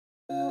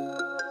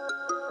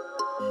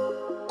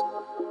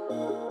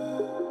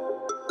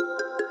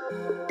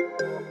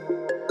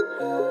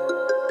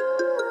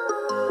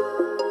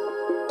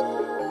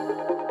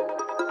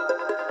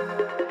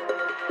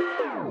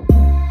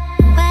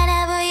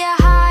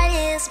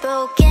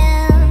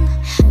spoken.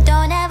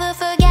 Don't ever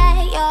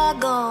forget you're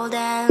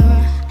golden.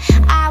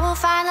 I will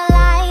find the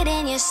light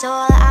in your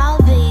soul. I'll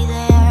be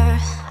there.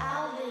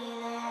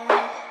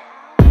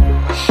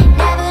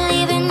 Never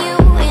leaving you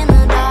in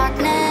the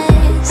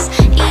darkness,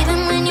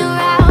 even when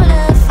you're out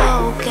of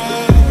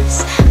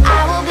focus. I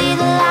will be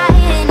the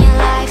light in your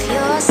life.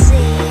 You'll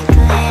see it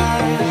clear.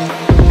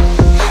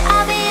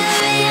 I'll be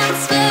your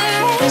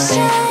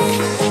inspiration,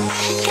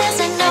 'cause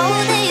I know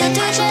that you'll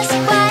do just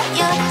what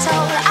you're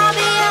told. I'll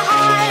be your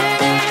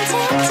hard-earned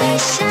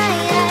temptation,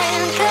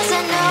 'cause I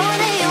know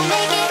that you'll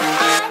make it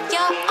on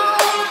your own.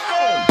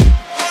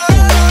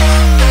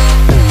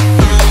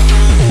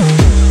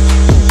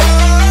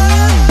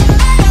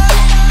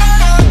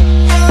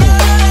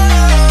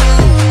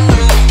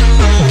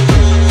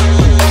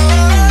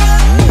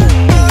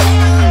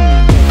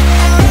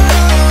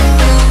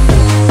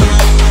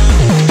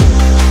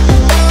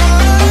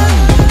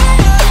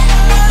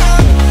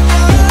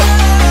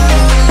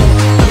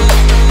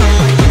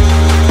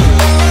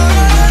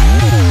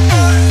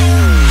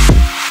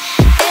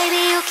 Baby,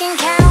 you can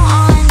count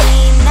on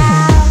me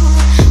now.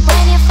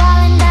 When you're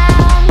falling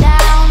down,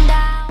 down,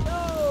 down.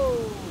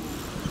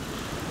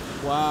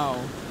 Wow.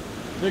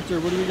 Victor,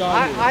 what do we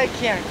got here? I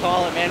can't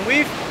call it, man.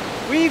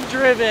 We've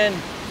driven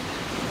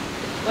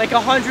like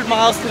 100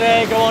 miles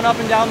today, going up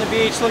and down the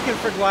beach, looking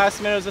for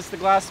glass minnows. It's the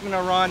glass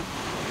minnow run.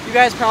 You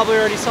guys probably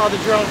already saw the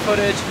drone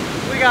footage.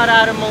 We got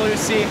Adam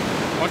Malusi.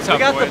 What's We up,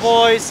 got boys? the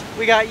boys.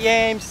 We got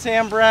James,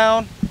 Sam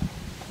Brown,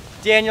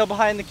 Daniel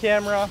behind the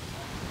camera,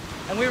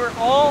 and we're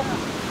all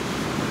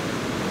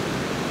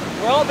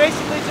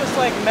basically just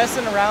like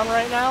messing around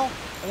right now.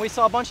 And we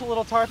saw a bunch of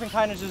little tarpon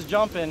kind of just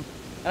jumping,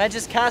 and I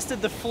just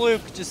casted the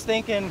fluke, just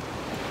thinking,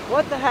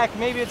 what the heck?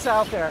 Maybe it's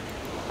out there.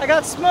 I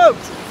got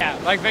smoked. Yeah,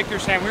 like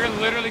Victor's saying, we were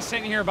literally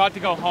sitting here about to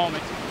go home.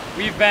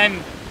 We've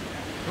been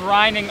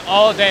grinding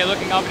all day,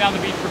 looking up and down the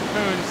beach for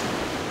coons.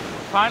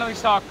 Finally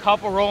saw a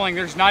couple rolling.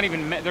 They're not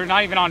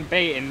even on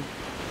bait, and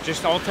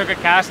just all took a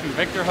cast, and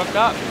Victor hooked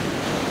up.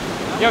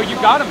 Yo, you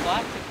got him.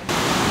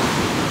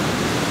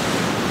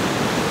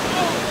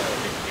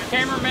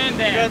 Cameraman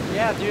Dan. Good.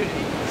 Yeah, dude.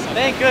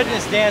 Thank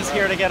goodness Dan's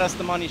here to get us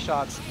the money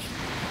shots.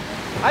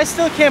 I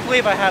still can't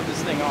believe I have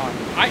this thing on.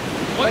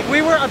 Like,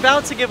 we were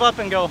about to give up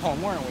and go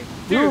home, weren't we?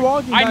 We were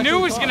walking back I knew to it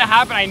the was car. gonna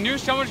happen. I knew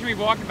someone was gonna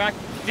be walking back.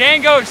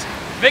 Dan goes,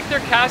 Victor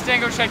cast.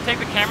 Dan goes, should I take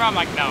the camera? I'm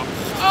like, no.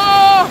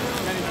 Oh!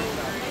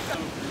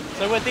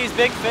 So with these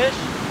big fish,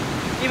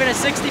 even a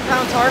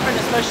 60-pound tarpon,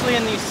 especially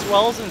in these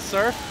swells and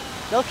surf,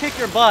 they'll kick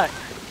your butt.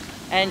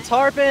 And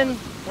tarpon,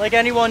 like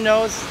anyone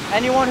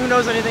who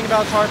knows anything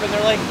about tarpon,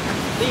 they're like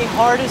the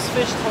hardest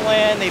fish to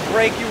land. They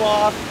break you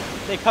off,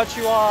 they cut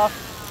you off,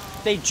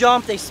 they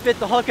jump, they spit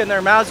the hook in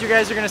their mouths. You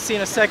guys are gonna see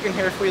in a second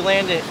here if we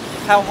land it,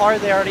 how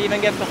hard they are to even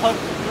get the hook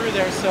through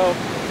there. So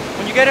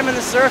when you get them in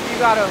the surf, you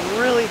gotta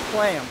really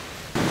play them.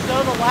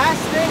 So the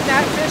last thing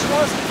that fish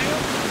wants to do,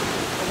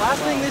 the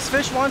last thing this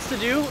fish wants to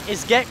do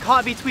is get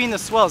caught between the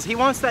swells. He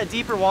wants that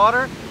deeper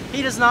water.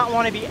 He does not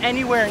want to be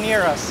anywhere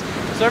near us.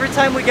 So every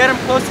time we get him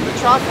close to the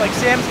trough, like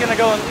Sam's gonna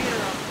go and lead her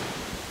up.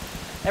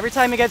 Every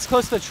time he gets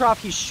close to the trough,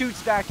 he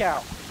shoots back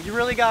out. You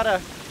really gotta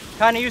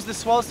kind of use the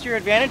swells to your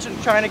advantage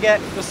and trying to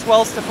get the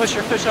swells to push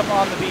your fish up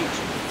on the beach.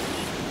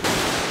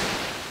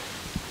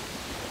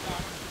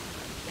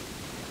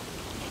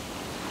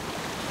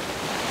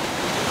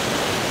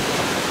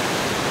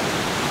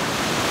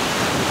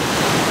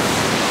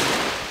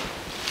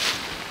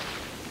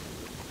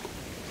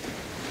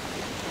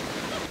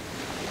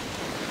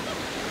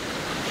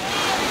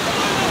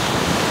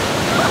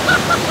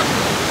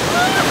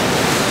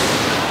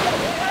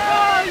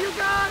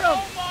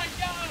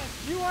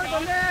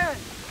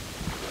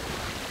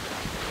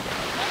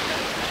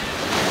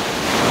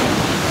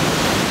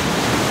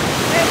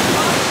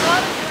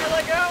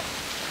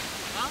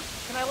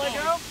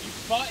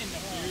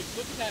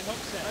 Look at that hook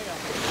set.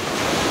 That's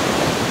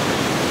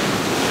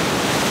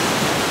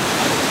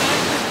the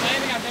nicest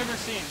landing I've ever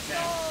seen,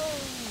 Sam.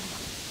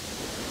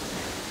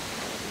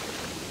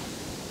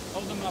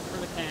 Hold them up for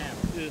the cam.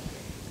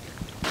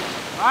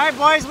 All right,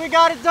 boys, we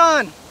got it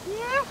done.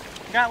 Yeah.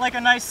 Got like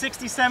a nice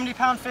 60,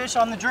 70-pound fish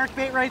on the jerk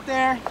bait right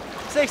there.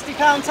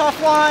 60-pound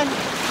tough line.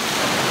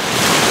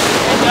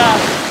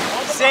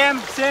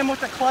 And Sam with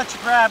the clutch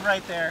grab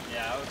right there.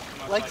 Yeah, that was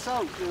much like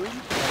so, dude.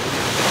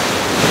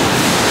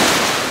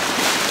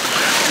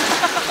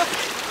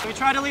 We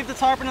try to leave the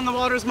tarpon in the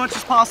water as much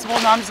as possible.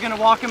 Now I'm just gonna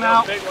walk him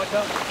out.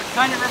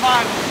 Kind of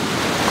revive him.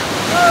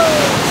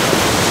 Whoa.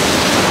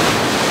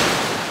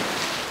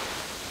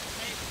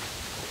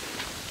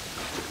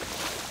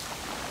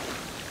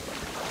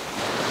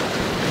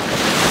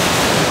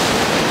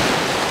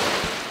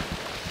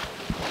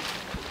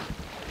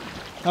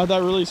 How'd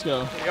that release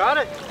go? We got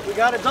it. We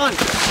got it done.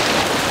 So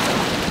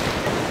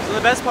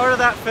the best part of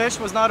that fish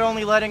was not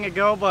only letting it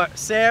go, but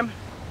Sam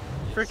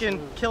freaking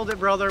killed it,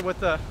 brother,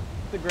 with the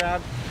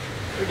grab.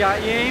 We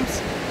got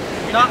James.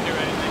 We didn't do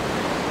anything.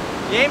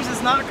 James is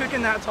not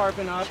cooking that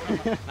tarpon up.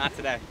 Not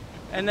today.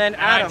 And then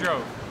And I Adam.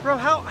 drove. Bro,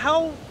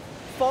 how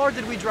far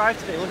did we drive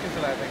today looking for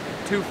that thing?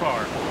 Too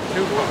far.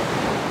 Too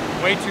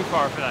far. Way too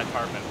far for that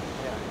tarpon.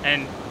 Yeah.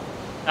 And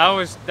that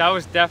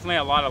was definitely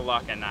a lot of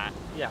luck in that.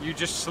 Yeah. You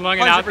just slung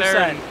it out there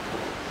and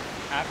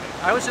happened.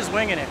 I was just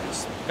winging it.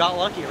 Just got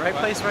lucky. Right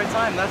place, right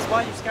time. That's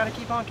why you just gotta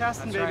keep on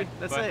casting, That's baby. right.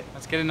 That's But it.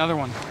 let's get another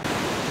one.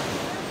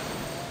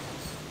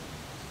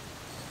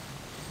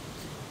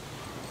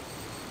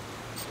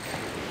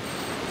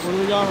 What do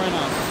we got right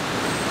now?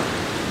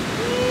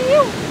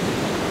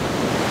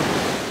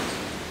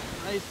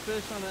 Nice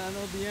fish on the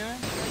NLBN.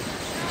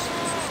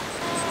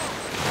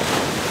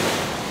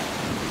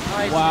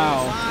 Nice.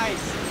 Wow.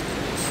 Nice.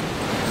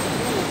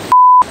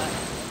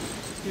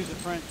 Excuse the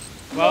French.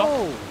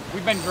 Well,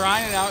 we've been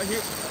grinding out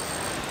here.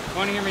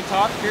 Want to hear me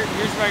talk? Here's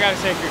what I gotta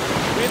say for you.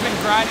 We've been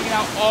grinding it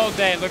out all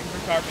day looking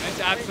for tarpon.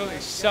 It's absolutely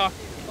sucked.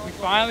 We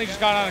finally just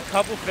got on a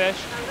couple fish.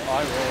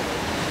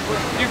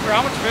 Dude, for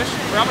how much fish?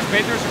 For how much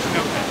bait there's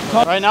no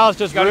fish? Right now it's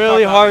just Gotta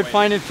really talk about hard weight.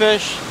 finding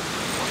fish.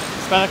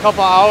 Spent a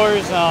couple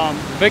hours.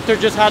 Victor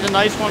just had a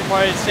nice one,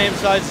 probably the same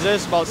size as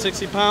this, about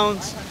 60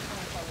 pounds.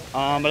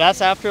 But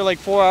that's after like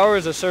 4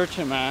 hours of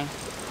searching, man.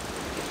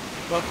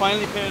 But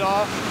finally paid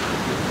off.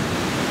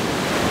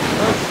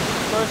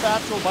 First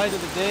actual bite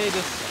of the day.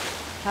 This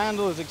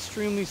handle is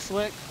extremely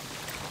slick.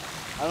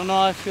 I don't know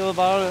how I feel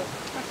about it.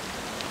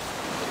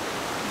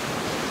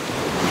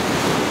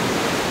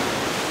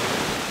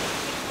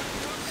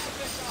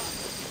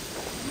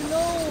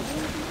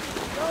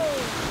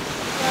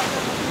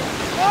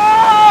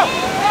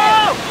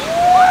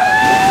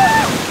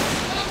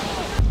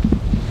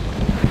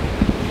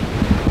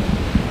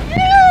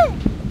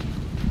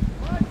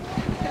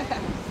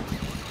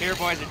 Here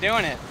boys are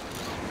doing it.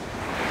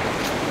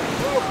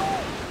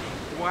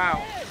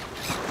 Wow.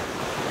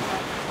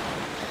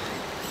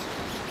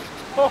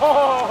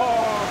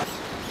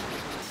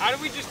 How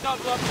did we just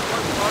double up the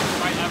worst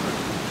tarpon right ever?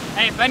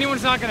 Hey, if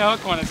anyone's not gonna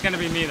hook one, it's gonna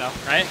be me though,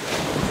 right?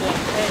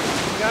 Hey,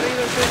 you gotta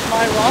either fish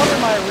my rod or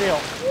my reel.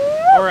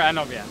 Or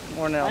NLBN.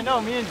 Or no. I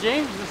know, me and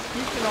James was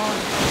speaking on.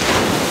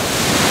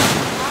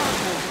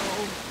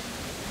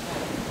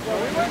 Yeah,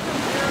 we went from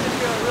 0 to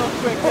 2 real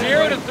quick.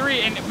 0 to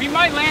 3, and we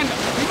might land.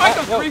 We might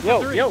go 3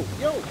 for 3. Yo,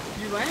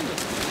 you landed.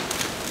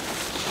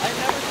 I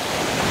never.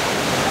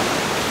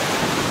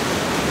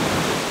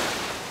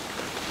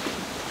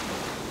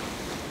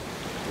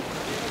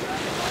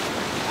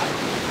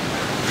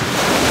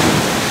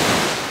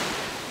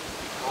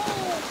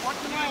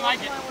 He didn't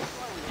like it.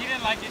 He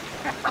didn't like it.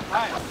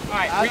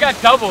 Alright, we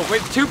got double.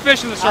 Wait, 2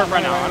 fish in the surf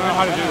right now. I don't know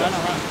how to do this.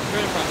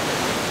 Straight in front.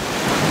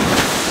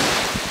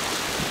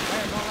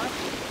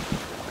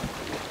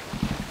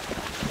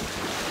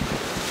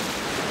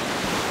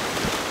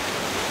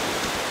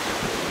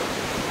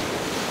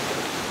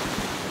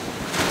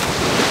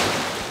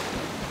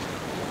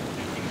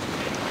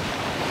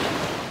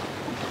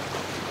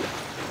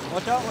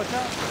 Watch out, watch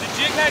out. The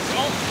jig head's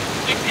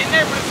it's in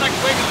there, but it's like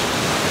wiggling.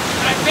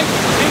 And I think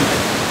it's in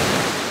there.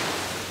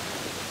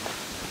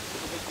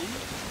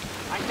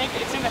 I think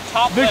it's in the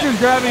top Victor's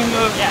left. grabbing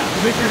the. Yeah.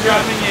 Victor's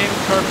grabbing a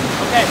tarpon.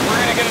 Okay, we're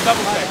gonna get a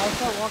double pick. I'll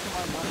start walking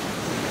my money.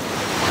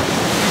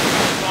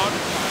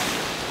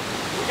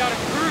 We got a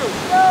crew.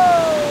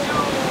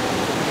 No!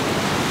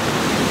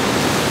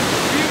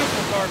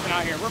 Beautiful tarpon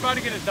out here. We're about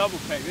to get a double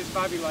pick. This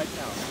Bobby lights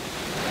out.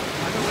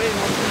 I've been waiting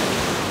one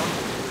minute.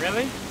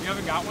 Really? You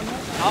haven't got one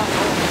yet?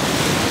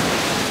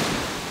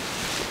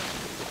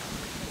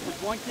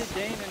 There's one kid,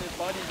 Dane, and his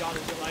buddy got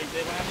it. Like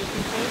they landed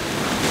some fish.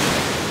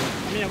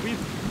 I mean, we've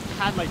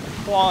had like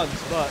quads,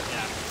 but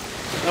Yeah.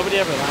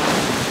 nobody ever landed.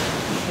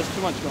 There's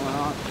too much going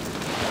on.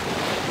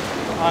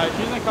 Alright,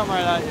 she's gonna come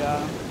right at you.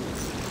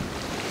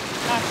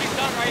 Nah, she's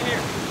done right here.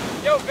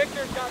 Yo,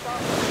 Victor's got that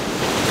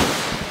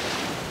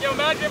one. Yo,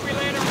 imagine if we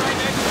landed right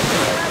next to each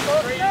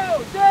other.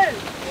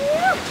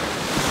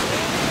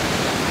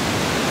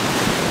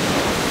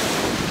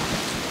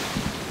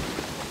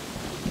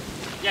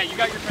 Yeah, you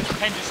got your fish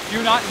pen. Just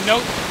do not know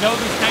the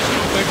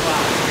intentional wiggle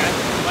out, okay?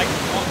 Like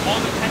all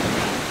the tension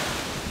out.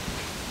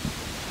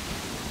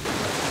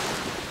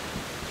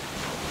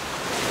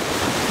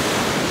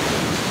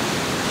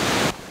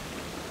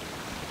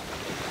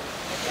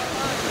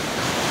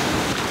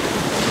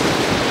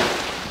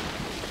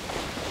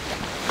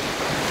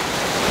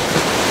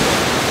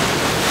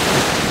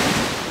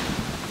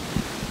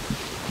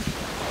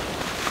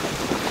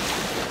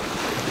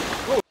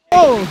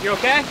 Oh! You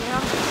okay?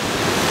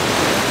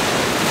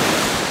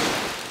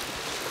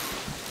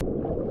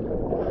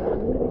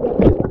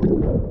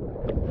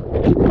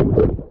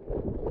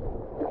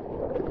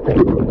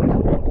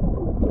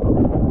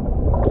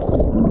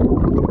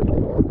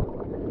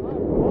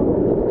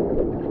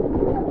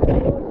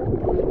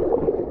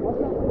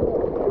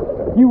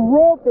 You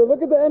roped her.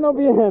 Look at the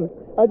NLBN.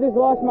 I just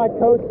lost my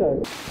coaster.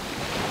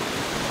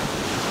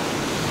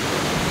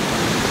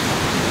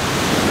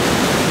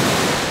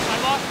 I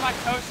lost my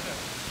coaster.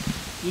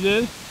 You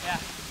did? Yeah.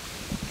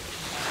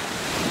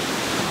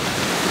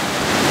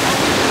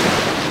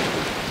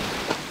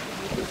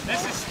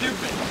 This is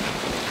stupid.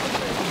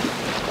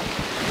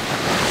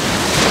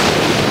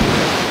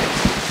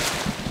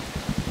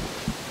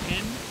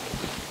 In.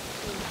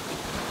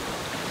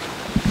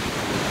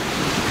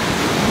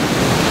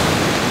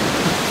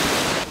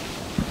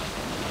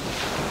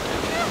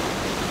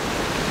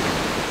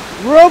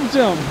 roped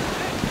him.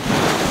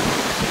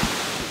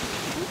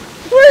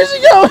 Where is he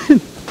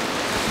going?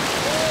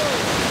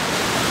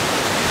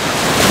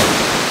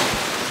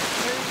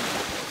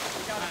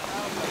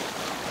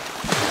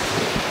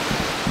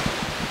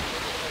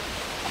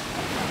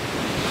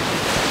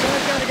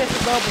 Gotta get the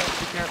double.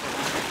 Be careful.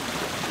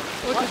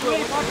 Watch way.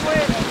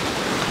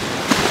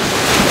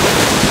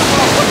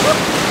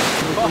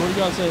 What do you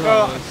gotta say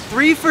about this?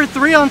 3 for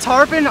 3 on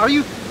tarpon? Are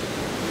you?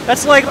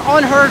 That's like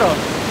unheard of.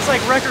 It's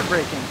like record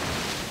breaking.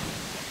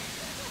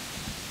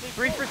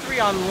 3 for 3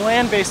 on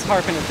land-based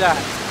tarpon at that.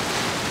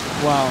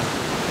 Wow.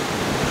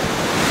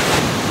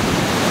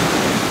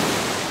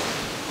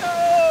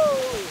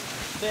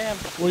 Damn.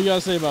 What do you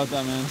gotta say about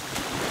that, man?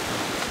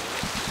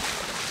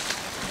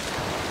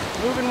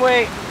 Moving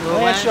weight.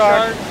 Land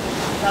shark.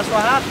 That's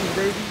what happens,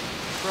 baby.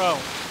 Bro.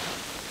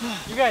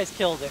 You guys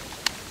killed it.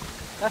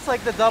 That's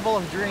like the double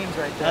of dreams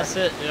right there. That's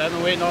it, dude. I've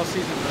been waiting all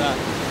season for that.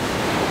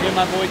 Get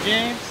my boy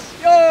James.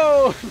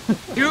 Yo!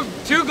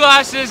 Two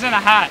glasses and a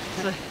hat.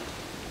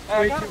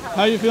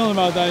 How you feeling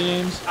about that,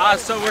 James? Ah,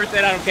 it's so worth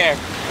it, I don't care.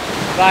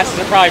 Glasses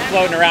are probably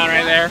floating around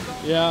right there.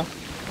 Yeah.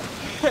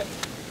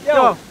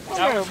 Yo.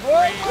 That was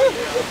crazy.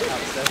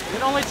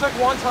 It only took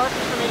one tarpon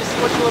for me to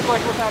see what you look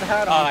like without a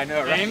hat on. Oh, I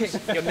know, right? James?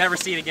 You'll never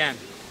see it again.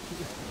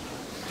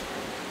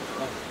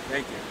 Oh,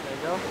 thank you. There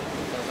you go.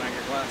 Those aren't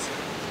your glasses.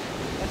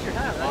 That's your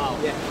hat, right? Wow.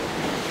 Yeah.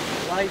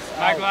 Lights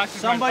My out. glasses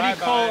Somebody went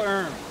call bye-bye.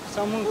 Erm.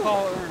 Someone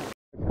call Erm.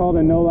 It's called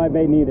a no live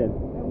bait needed.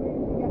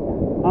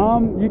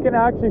 You can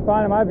actually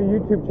find them. I have a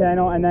YouTube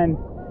channel, and then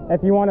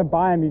if you want to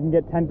buy them, you can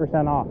get 10%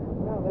 off.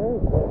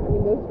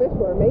 Those fish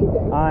were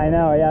amazing. I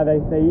know, yeah, they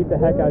eat the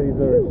heck out of these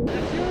lures.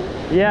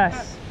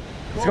 Yes.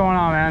 What's going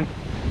on, man?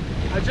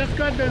 I just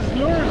got those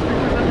lures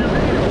because of your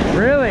video.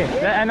 Really?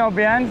 The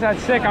NLBNs?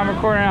 That's sick. I'm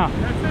recording now.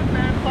 That's it,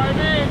 man.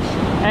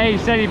 5-inch. Hey, you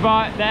said he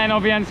bought the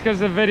NLBNs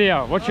because of the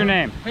video. What's your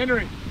name?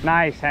 Henry.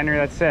 Nice, Henry.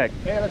 That's sick.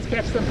 Hey, let's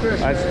catch some fish.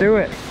 Let's man. do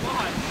it.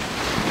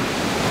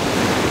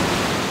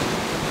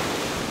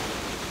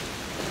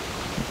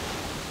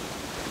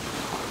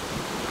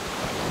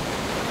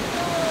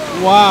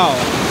 Wow.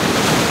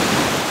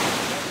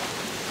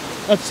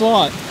 That's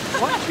slot.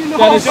 What? You know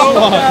That is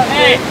slot.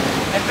 Hey,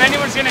 if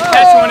anyone's gonna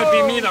catch one, it'd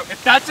be me though.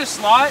 If that's a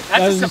slot, That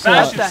that's is a a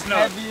slot. Sebastian That's the Snook.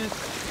 heaviest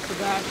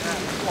Sebastian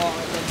slot.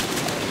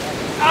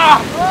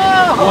 Ah!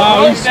 Wow,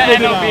 he Hold the spit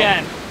it out.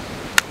 NLBN.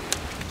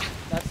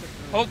 That's the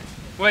Hold.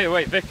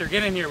 Wait, Victor,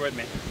 get in here with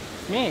me.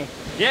 me.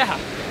 Yeah.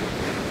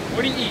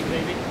 What do you eat,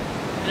 baby?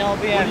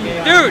 NLBN,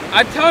 baby. Dude,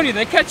 I'm telling you,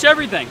 they catch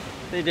everything.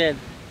 They did.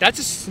 That's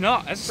a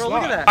snot. That's a Bro,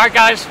 slot. look at that. All right,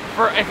 guys.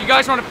 If you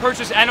guys want to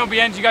purchase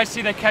NLBNs, you guys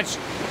see they catch.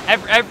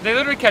 They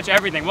literally catch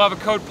everything. We'll have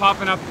a code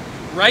popping up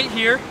right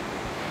here.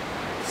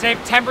 Save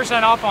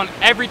 10% off on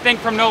everything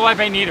from No Live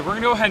Bait Needed. We're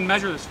gonna go ahead and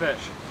measure this fish.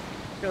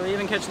 They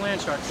even catch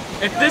land sharks.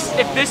 If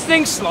this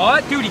thing's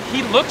slot, dude,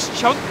 he looks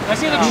chunky.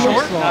 Does he look He looks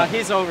short? slot. Nah,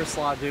 he's over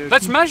slot, dude.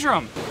 Let's measure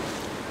him.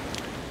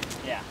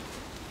 Yeah.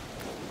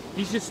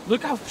 He's just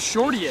look how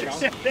short he is.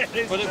 Put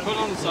it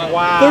on the side.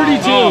 Wow.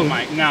 32. Oh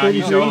my, no,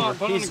 he's 32. over.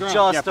 Put it on He's the ground.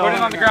 just Yeah, put it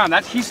on the ground.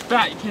 He's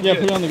fat. You can't Yeah, do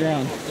put it. it on the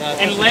ground.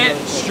 And lay it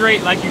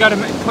straight, like you gotta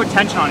put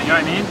tension on it, you know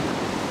what I mean?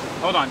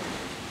 Hold on.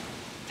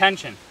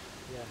 Tension.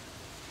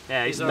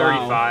 Yeah, he's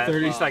 35.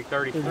 30. He's like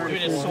 34.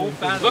 Dude, it's so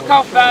fat. Look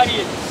how fat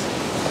he is.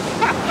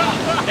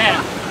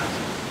 Damn.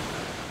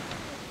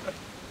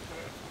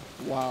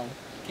 Wow.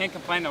 Can't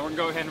complain though, we're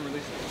gonna go ahead and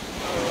release it.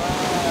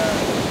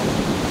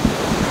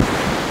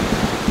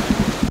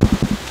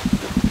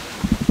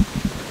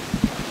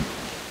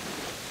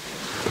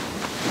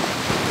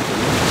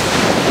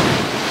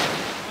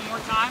 One more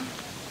time.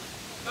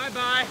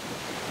 Bye-bye.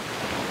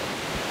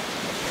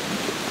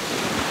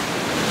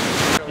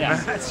 Yeah.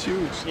 That's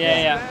huge.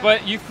 Yeah.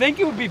 But you think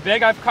it would be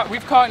big?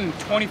 We've caught in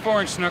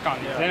 24-inch snook on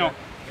these.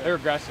 They're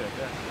aggressive.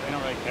 They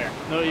don't really care.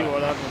 No, you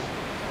whatever.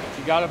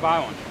 You gotta buy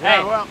one. Yeah,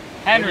 Hey, well,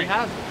 Henry. he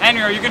has it.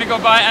 Henry, are you gonna go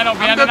buy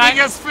NLBN I'm the tonight?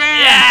 biggest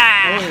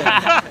fan.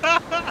 Yeah.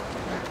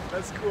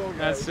 That's cool, guys.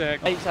 That's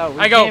sick. Lights out.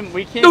 I go,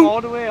 We came "Dude."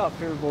 all the way up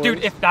here, boys.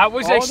 Dude, if that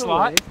was All a the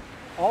slot, way.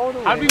 All the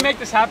way. how did we make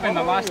this happen in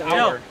the last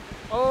hour?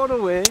 All the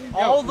way.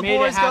 All the made it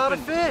boys got a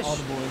happen. fish. All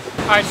the boys.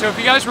 All right, so if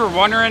you guys were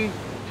wondering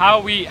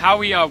how we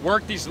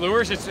work these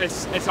lures,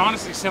 it's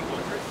honestly simple.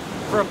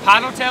 For a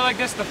paddle tail like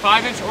this, the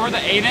 5-inch or the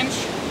 8-inch,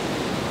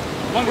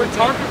 when we're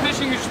tarpon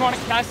fishing, you just want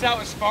to cast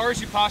out as far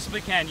as you possibly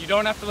can. You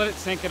don't have to let it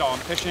sink at all. I'm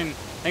fishing, I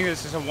think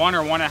this is a 1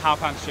 or 1.5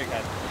 pound jig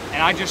head,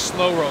 and I just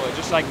slow roll it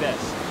just like this,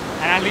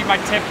 and I leave my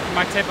tip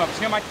up.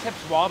 See how my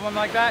tip's wobbling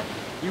like that?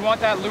 You want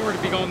that lure to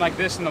be going like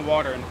this in the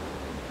water, and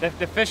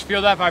the fish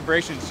feel that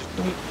vibration. It's just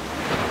boom.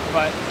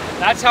 But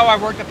that's how I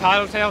work the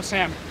paddle tail.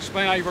 Sam,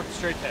 explain how you work the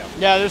straight tail.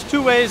 Yeah, there's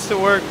two ways to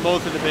work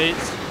both of the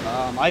baits.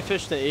 I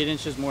fish the 8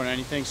 inches more than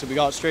anything, so we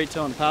got straight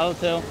tail and paddle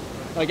tail.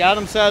 Like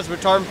Adam says, we're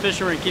tarpon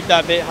fishing, we're gonna keep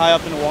that bait high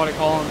up in the water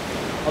column.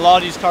 A lot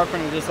of these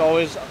tarpon are just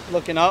always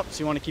looking up,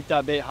 so you want to keep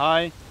that bait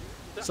high.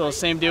 So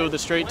same deal with the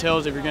straight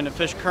tails. If you're gonna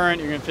fish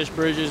current, you're gonna fish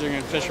bridges, you're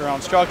gonna fish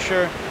around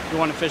structure. You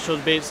want to fish those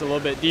baits a little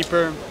bit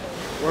deeper,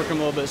 work them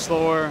a little bit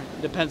slower.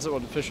 Depends on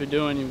what the fish are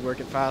doing. You work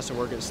it fast or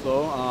work it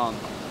slow.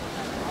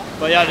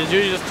 But yeah, there's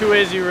usually just 2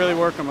 ways you really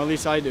work them, or at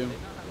least I do.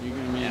 You know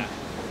what I mean? Yeah.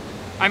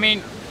 I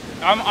mean,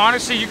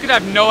 honestly, you could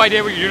have no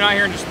idea what you're doing out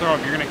here and just throw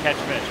them. You're gonna catch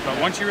fish. But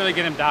once you really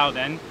get them dialed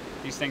in,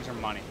 these things are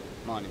money.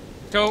 Money.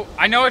 So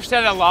I know I've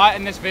said it a lot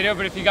in this video,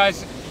 but if you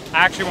guys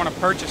actually want to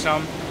purchase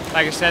them,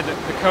 like I said, the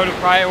code will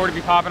probably already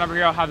be popping up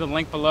here. I'll have the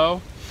link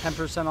below.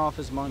 10% off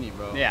is money,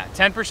 bro. Yeah,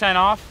 10%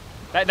 off.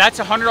 That's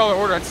a $100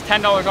 order. That's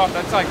 $10 off.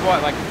 That's like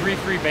what, like 3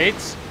 free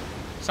baits,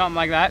 something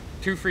like that.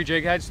 2 free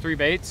jig heads, 3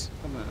 baits.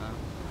 Something like that.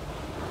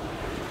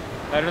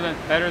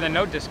 Better than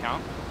no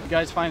discount. You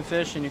guys find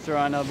fish and you throw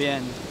on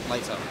LBN,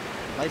 lights out.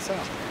 Lights out.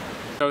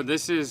 So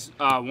this is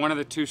one of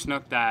the 2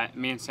 snook that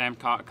me and Sam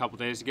caught a couple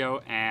days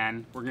ago,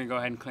 and we're gonna go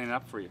ahead and clean it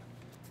up for you.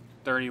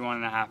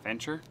 31.5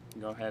 incher.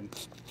 Go ahead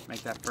and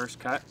make that first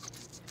cut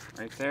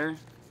right there.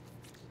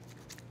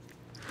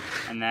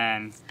 And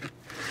then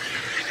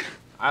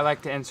I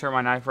like to insert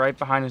my knife right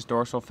behind his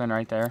dorsal fin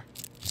right there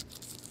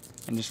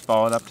and just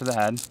follow it up to the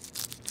head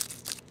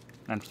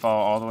and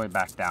follow all the way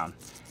back down.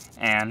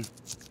 And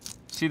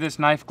see this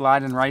knife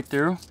gliding right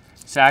through?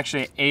 It's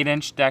actually an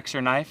 8-inch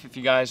Dexter knife. If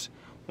you guys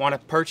want to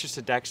purchase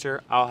a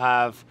Dexter, I'll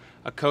have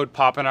a code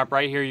popping up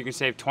right here. You can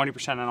save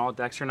 20% on all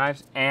Dexter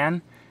knives,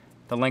 and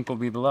the link will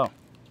be below.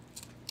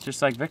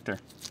 Just like Viktor.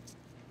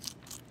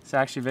 It's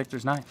actually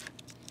Viktor's knife.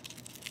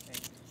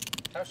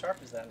 How sharp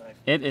is that knife?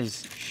 It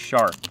is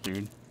sharp,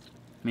 dude.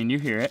 I mean, you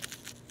hear it.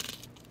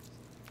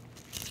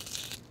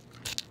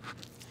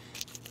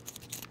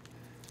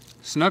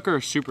 Snook are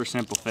a super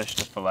simple fish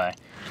to fillet.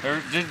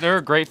 They're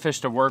a great fish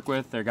to work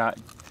with. They got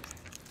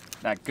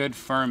that good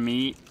firm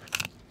meat.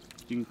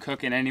 You can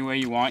cook it any way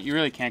you want. You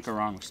really can't go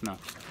wrong with snook,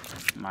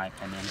 in my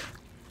opinion.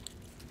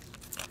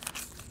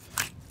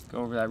 Go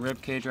over that rib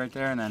cage right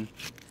there and then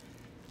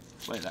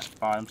fillet that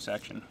bottom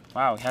section.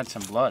 Wow, we had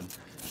some blood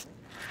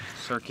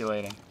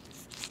circulating.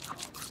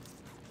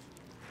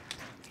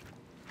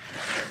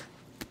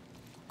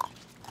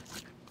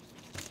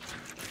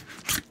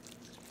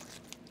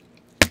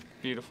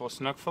 Beautiful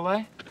snook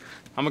fillet.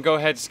 I'm gonna go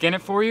ahead and skin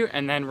it for you,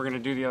 and then we're gonna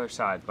do the other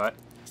side. But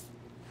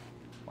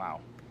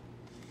wow,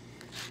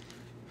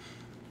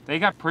 they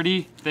got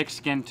pretty thick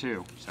skin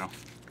too, so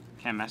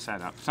can't mess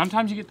that up.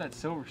 Sometimes you get that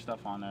silver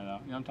stuff on there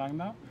though. You know what I'm talking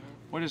about?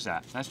 What is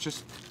that? That's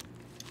just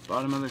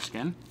bottom of their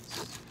skin.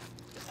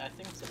 I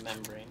think it's a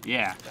membrane.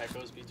 Yeah. That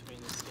goes between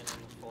the skin and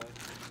the fillet.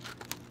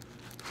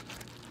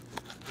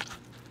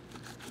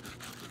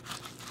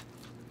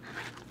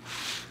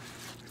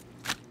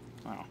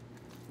 Wow.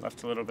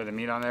 Left a little bit of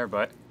meat on there,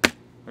 but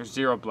there's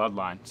 0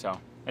 bloodline, so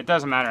it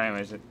doesn't matter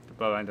anyways. The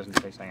bloodline doesn't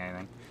taste like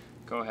anything.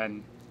 Go ahead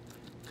and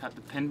cut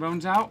the pin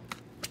bones out.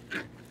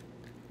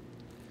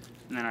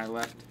 And then I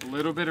left a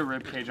little bit of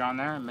rib cage on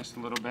there. I missed a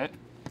little bit.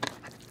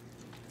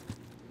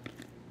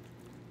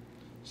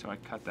 So I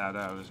cut that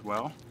out as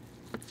well.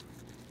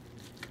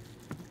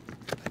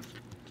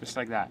 Just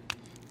like that.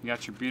 You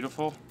got your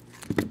beautiful,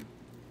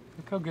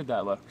 look how good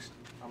that looks.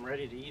 I'm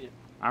ready to eat it.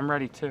 I'm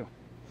ready too.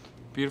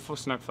 Beautiful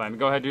snook fillet.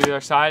 Go ahead and do the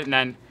other side, and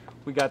then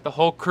we got the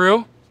whole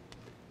crew,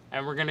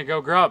 and we're gonna go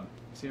grub.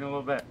 See you in a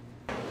little bit.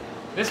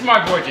 This is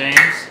my boy James.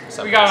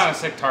 We got on a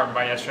sick tarpon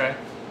bite yesterday.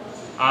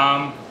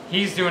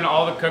 He's doing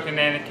all the cooking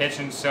in the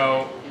kitchen,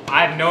 so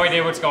I have no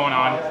idea what's going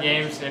on.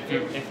 James, if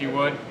you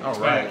would,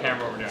 explain to the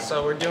camera what we're doing.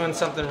 So we're doing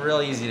something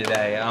real easy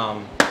today.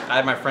 I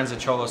had my friends at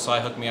Cholo, so I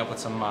hooked me up with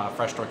some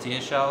fresh tortilla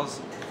shells.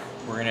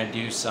 We're gonna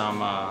do some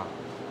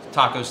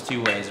tacos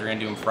 2 ways. We're gonna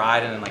do them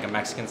fried and then like a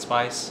Mexican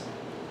spice.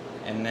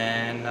 And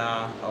then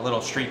a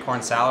little street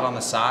corn salad on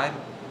the side.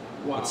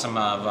 Wow. With some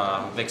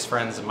of Vic's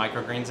friends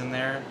microgreens in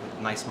there.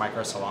 Nice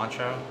micro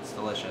cilantro. It's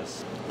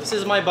delicious. This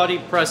is my buddy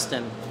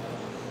Preston.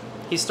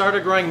 He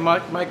started growing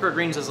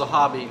microgreens as a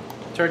hobby,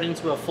 turned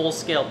into a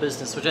full-scale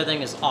business, which I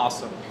think is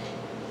awesome.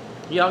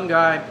 Young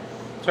guy,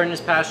 turned his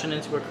passion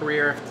into a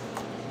career.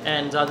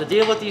 And the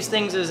deal with these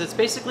things is it's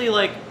basically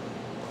like,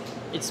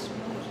 it's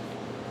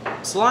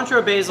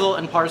cilantro, basil,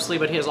 and parsley,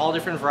 but he has all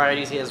different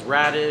varieties. He has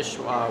radish,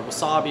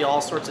 wasabi,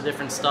 all sorts of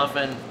different stuff,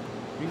 and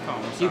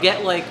you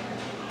get like,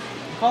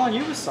 I'm calling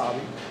you wasabi.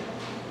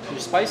 You're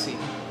spicy.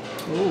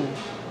 Ooh.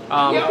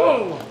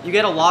 You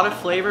get a lot of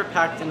flavor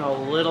packed in a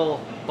little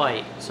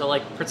bite. So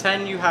like,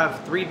 pretend you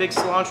have 3 big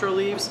cilantro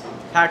leaves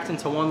packed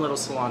into 1 little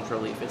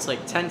cilantro leaf. It's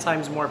like 10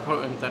 times more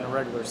potent than a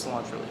regular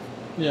cilantro leaf.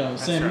 Yeah,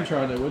 Sam, you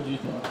tried it. What did you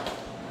think?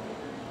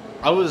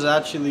 I was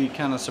actually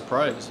kind of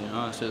surprised, you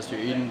know. It's just you're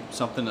eating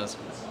something that's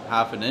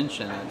half an inch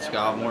and it's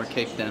got more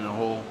kick than a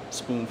whole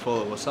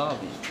spoonful of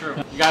wasabi. True.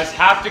 You guys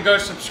have to go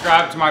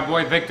subscribe to my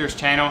boy Viktor's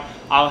channel.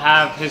 I'll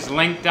have his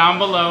link down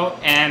below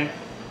and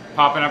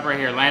popping up right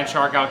here, Land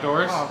Shark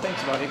Outdoors. Oh,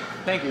 thanks, buddy.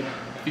 Thank you.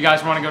 If you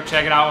guys want to go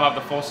check it out, we'll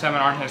have the full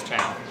seminar on his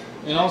channel.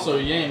 And also,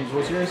 James,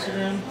 what's your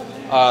Instagram?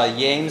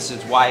 James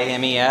is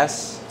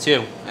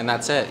YAMES2, and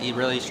that's it.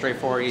 Really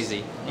straightforward,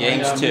 easy.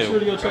 James2. Be sure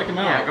to go check him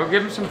out. Yeah, go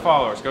give him some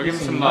followers. Go give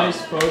him some nice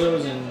love.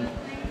 photos and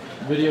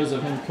videos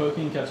of him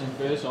cooking, catching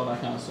fish, all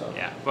that kind of stuff.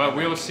 Yeah, but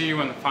we will see you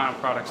when the final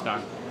product's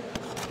done.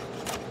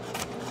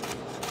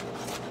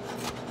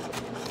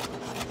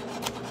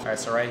 All right,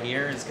 so right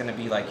here is going to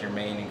be like your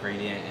main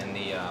ingredient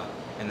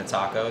in the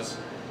tacos.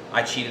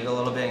 I cheated a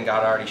little bit and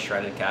got already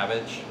shredded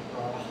cabbage.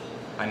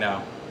 I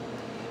know,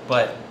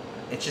 but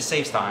it just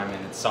saves time,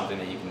 and it's something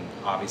that you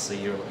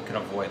can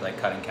avoid, like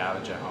cutting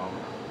cabbage at home.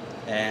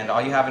 And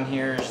all you have in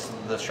here is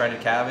the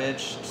shredded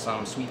cabbage,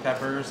 some sweet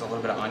peppers, a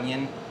little bit of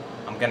onion.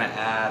 I'm gonna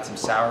add some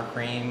sour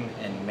cream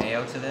and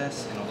mayo to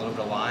this, and a little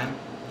bit of lime,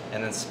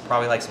 and then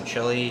probably like some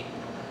chili.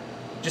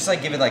 Just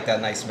like give it like that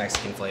nice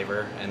Mexican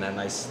flavor and that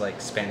nice like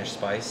Spanish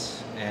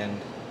spice. And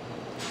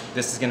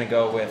this is gonna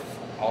go with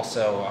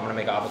also, I'm gonna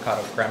make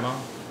avocado crema,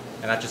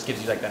 and that just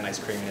gives you like that nice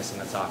creaminess in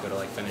the taco to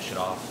like finish it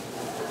off.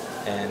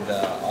 And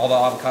all the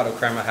avocado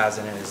crema has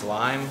in it is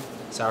lime,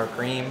 sour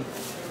cream,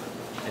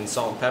 and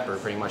salt and pepper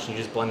pretty much. And you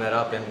just blend that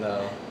up in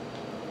the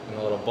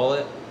little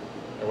bullet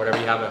or whatever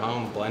you have at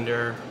home,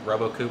 blender,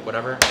 Robo Coupe,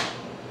 whatever.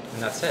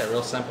 And that's it,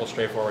 real simple,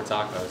 straightforward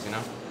tacos, you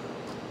know?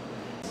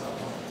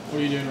 What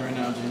are you doing right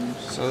now, James?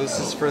 So this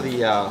is for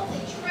the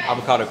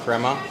avocado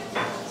crema.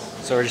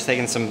 So we're just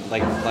taking some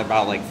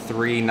about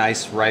 3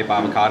 nice ripe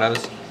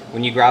avocados.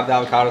 When you grab the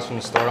avocados from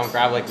the store, don't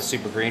grab like the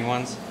super green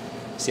ones.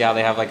 See how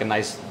they have like a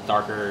nice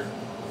darker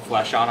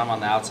flesh on them on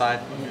the outside,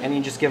 and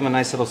you just give them a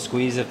nice little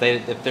squeeze. If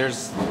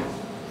there's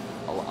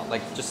a lot,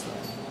 like just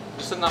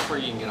enough where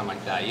you can get them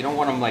like that. You don't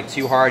want them like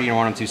too hard. You don't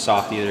want them too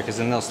soft either, because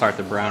then they'll start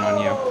to brown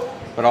on you.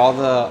 But all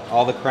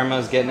the crema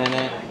is getting in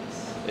it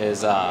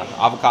is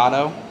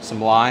avocado, some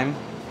lime,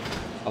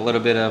 a little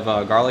bit of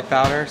garlic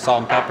powder, salt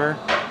and pepper,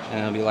 and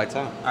it'll be lights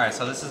out. All right,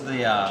 so this is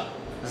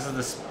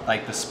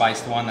the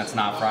spiced one that's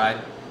not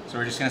fried. So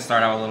we're just gonna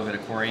start out with a little bit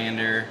of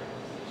coriander.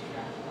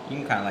 You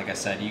can kind of, like I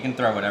said, you can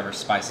throw whatever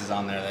spices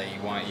on there that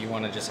you want. You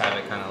want to just have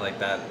it kind of like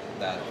that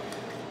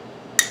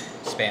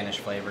Spanish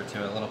flavor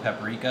to it. A little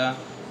paprika,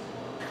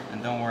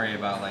 and don't worry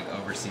about like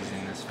over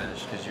seasoning this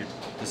fish, because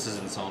this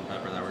isn't salt and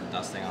pepper that we're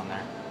dusting on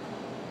there.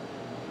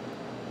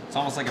 It's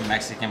almost like a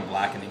Mexican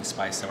blackening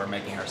spice that we're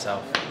making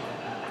ourselves.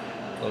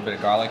 A little bit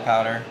of garlic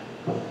powder,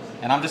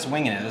 and I'm just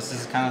winging it. This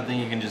is the kind of thing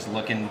you can just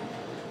look in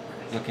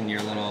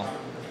your little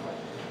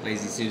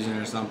Lazy Susan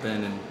or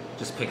something, and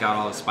just pick out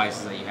all the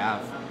spices that you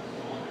have.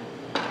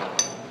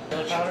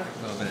 Chili powder?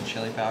 A little bit of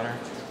chili powder.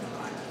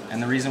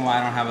 And the reason why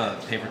I don't have a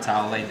paper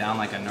towel laid down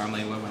like I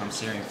normally would when I'm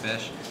searing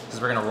fish is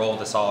we're gonna roll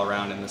this all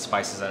around in the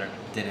spices that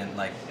didn't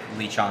like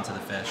leach onto the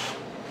fish.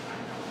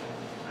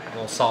 A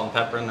little salt and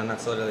pepper, and then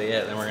that's literally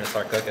it. Then we're gonna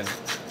start cooking.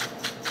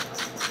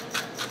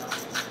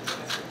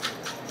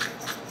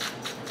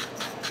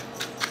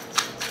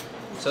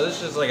 So this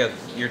is just like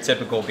your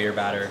typical beer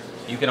batter.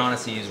 You can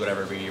honestly use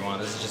whatever beer you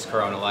want. This is just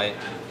Corona Light.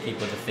 Keep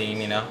with the theme,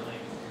 you know.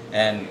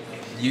 And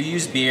you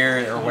use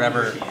beer or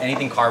whatever,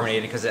 anything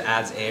carbonated, because it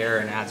adds air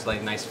and adds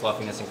like nice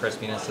fluffiness and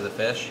crispiness to the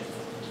fish.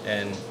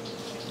 And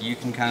you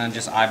can kind of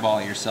just eyeball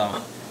it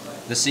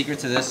yourself. The secret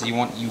to this is you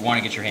want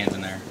to get your hands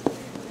in there,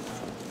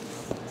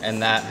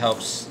 and that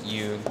helps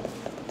you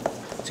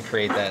to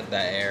create that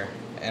air.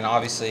 And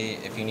obviously,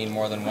 if you need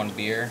more than one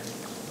beer,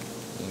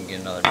 you can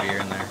get another beer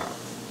in there.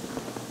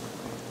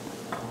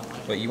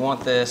 But you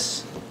want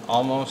this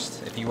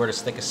almost, if you were to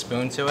stick a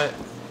spoon to it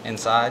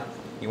inside,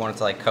 you want it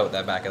to like coat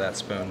that back of that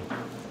spoon,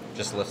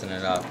 just lifting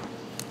it up.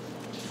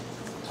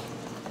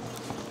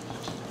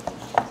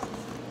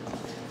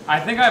 I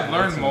think I've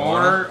learned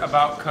more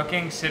about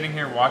cooking sitting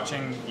here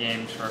watching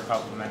games for a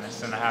couple of minutes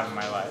than I have in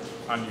my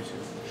life on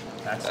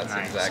YouTube. That's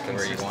nice. Exactly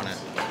where you want it.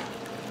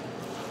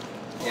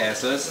 Yeah,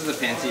 so this is the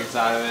pan-seared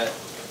side of it.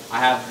 I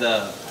have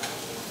the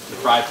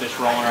fried fish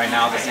rolling right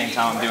now at the same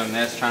time I'm doing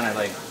this, trying to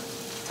like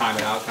time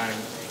it out kind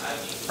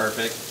of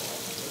perfect.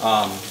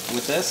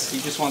 With this,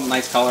 you just want a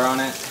nice color on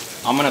it.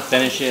 I'm gonna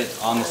finish it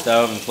on the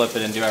stove and flip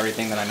it and do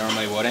everything that I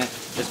normally wouldn't,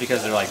 just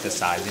because they're like this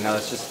size, you know,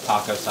 it's just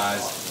taco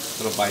size,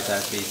 little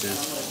bite-sized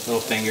pieces,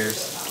 little fingers,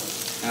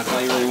 and that's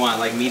all you really want,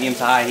 like medium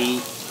to high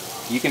heat.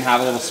 You can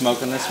have a little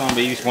smoke on this one,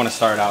 but you just want to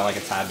start out like a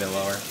tad bit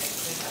lower.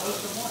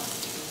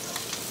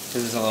 This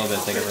is a little bit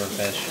thicker for a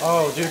fish.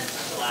 Oh, dude,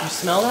 you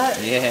smell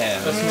that? Yeah,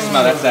 that's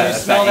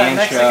that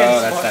ancho,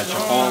 that's that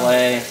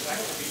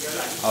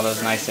chipotle, all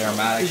those nice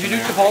aromatics. Did you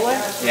do chipotle?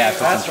 Yeah, I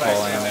put some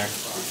chipotle in there.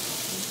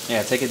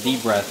 Yeah, take a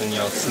deep breath and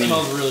you'll sneeze. It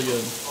smells really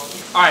good.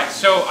 Alright,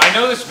 so I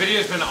know this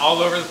video's been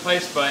all over the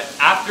place, but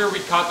after we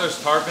caught those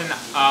tarpon,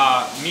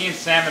 me and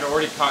Sam had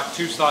already caught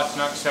 2 slot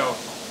snooks, so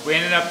we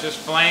ended up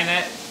just filleting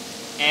it,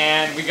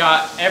 and we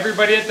got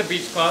everybody at the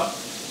beach club.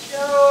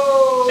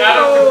 Yo! Shout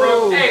out to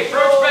Brooke. Hey,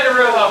 Brooke's been a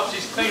real help.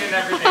 She's cleaning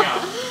everything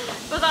up.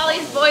 With all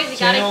these boys, you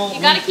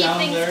gotta keep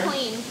things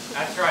clean.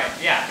 That's right,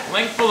 yeah.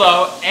 Link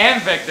below,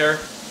 and Victor,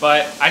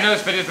 but I know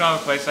this video's been all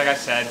over the place, like I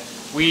said.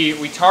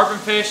 We tarpon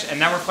fish, and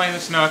now we're playing the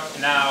snook,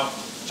 and now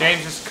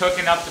James is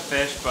cooking up the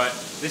fish, but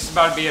this is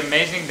about to be an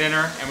amazing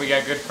dinner, and we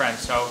got good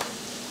friends, so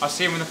I'll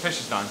see you when the fish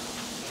is done.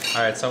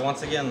 Alright, so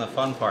once again, the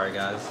fun part,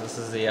 guys. This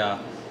is the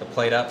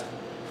plate up.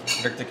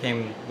 Victor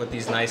came with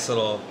these nice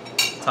little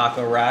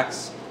taco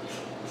racks.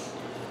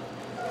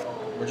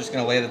 We're just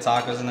gonna lay the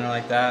tacos in there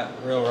like that,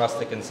 real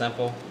rustic and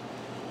simple.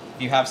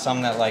 If you have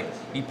some that like,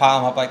 you pile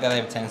them up like that, they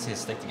have a tendency to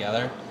stick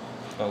together,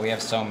 but we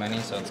have so many,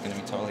 so it's gonna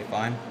be totally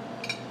fine.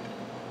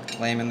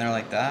 Lay them in there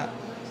like that.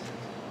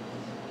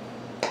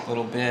 A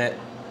little bit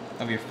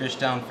of your fish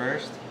down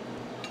first.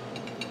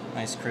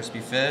 Nice crispy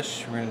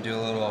fish. We're gonna do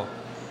a little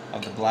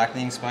of the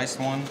blackening spiced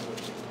one.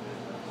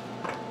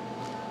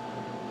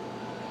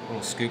 A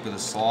little scoop of the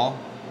slaw.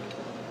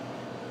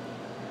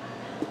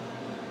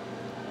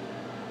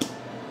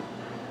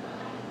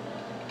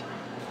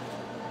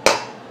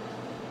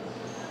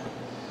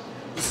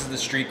 This is the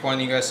streak one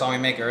you guys saw me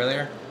make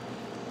earlier.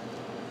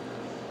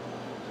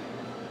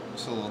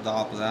 Just a little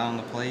dollop of that on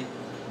the plate.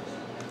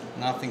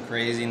 Nothing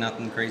crazy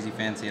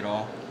fancy at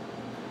all.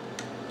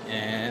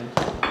 And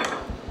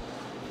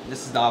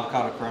this is the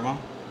avocado crema.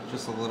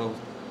 Just a little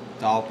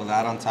dollop of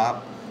that on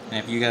top. And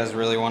if you guys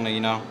really want to, you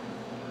know,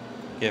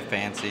 get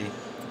fancy, you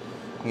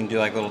can do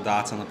like little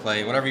dots on the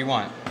plate, whatever you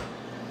want.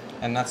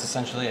 And that's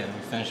essentially it. We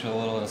finish with a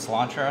little bit of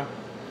cilantro.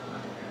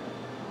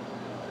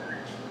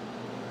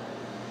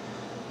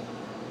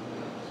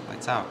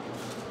 Lights out.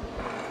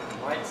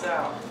 Lights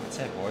out. That's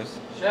it, boys.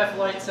 Chef,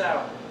 lights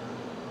out.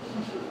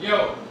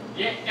 Yo,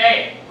 yeah,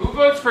 hey, who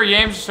votes for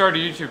Yams to start a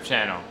YouTube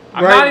channel?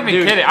 I'm not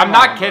even kidding. I'm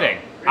not kidding.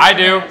 I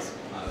do.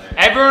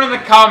 Everyone in the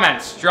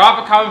comments,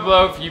 drop a comment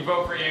below if you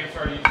vote for Yams to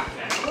start a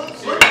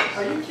YouTube channel.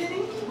 Are you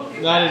kidding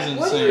me? That is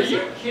insane. Are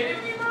you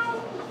kidding me,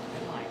 bro?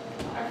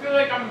 I feel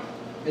like I'm...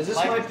 Is this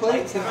my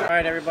plate?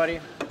 Alright, everybody.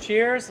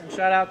 Cheers and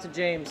shout out to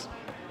James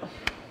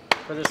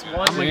for this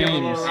one.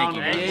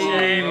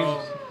 James.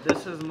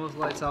 This is the most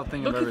lights out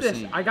thing I've ever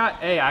seen. I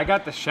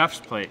got the chef's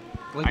plate.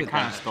 Look I at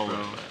kind of that, stole bro.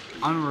 it.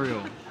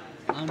 Unreal.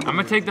 I'm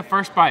gonna take the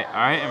first bite, all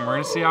right, and we're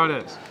gonna see how it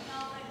is.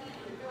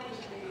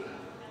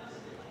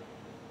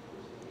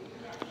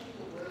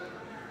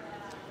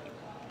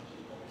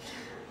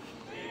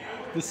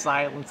 The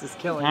silence is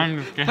killing I'm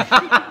me. just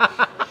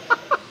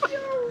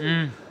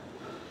kidding.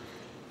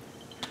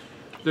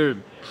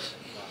 Dude,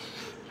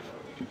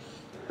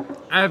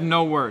 I have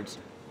no words.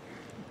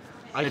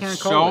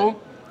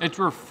 It's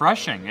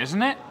refreshing,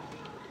 isn't it?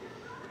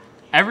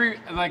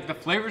 Like the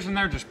flavors in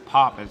there just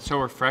pop. It's so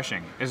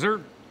refreshing.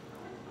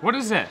 What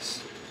is this?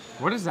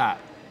 What is that?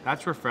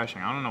 That's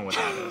refreshing. I don't know what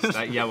that is.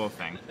 That yellow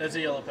thing. That's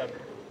a yellow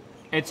pepper.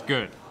 It's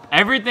good.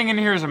 Everything in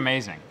here is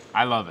amazing.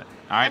 I love it.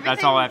 All right,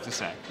 that's all I have to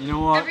say. You know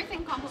what?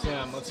 Everything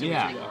compliments. Let's see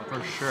Yeah,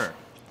 for sure.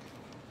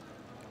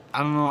 I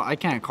don't know. I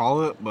can't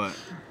call it, but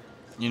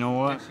you know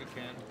what? Yes, you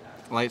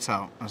can. Lights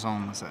out. That's all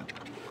I'm gonna say.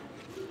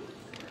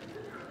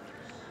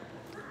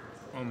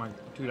 Oh my,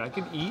 dude, I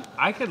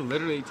could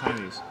literally eat 10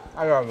 of these.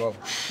 I gotta go.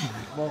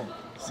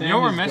 You know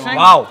what we're missing?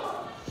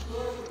 Wow.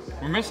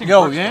 We're missing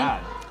Yo, Brooke's yeah?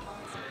 dad.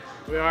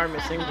 We are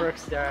missing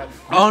Brooke's dad.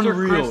 Mr.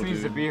 Unreal, Chris needs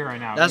dude. to be here right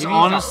now. That's We need a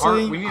heart-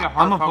 honestly. we need a I'm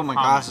heart gonna put pump my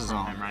comment glasses from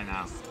on. him right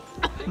now.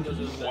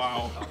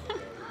 Wow.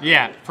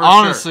 Yeah, for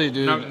Honestly,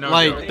 sure. dude, No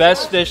like- joke.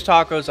 Best fish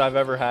tacos I've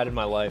ever had in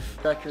my life.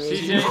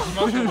 CJ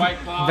smoked a White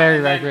Claw. Very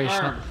and then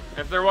recreational. Arm.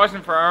 If there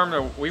wasn't for Arm,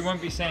 we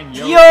wouldn't be saying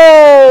yo.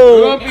 Yo!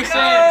 We won't be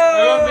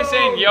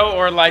saying yo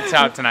or lights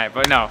out tonight.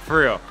 But no, for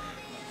real.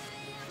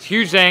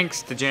 Huge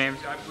thanks to James.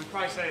 We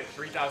probably said it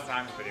 3,000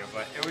 times in the video,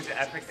 but it was an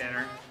epic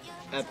dinner.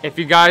 If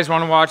you guys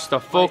want to watch the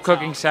full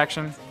cooking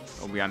section,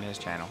 it'll be on his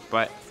channel.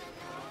 But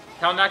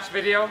till next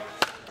video,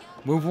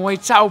 moving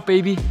weights out,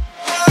 baby.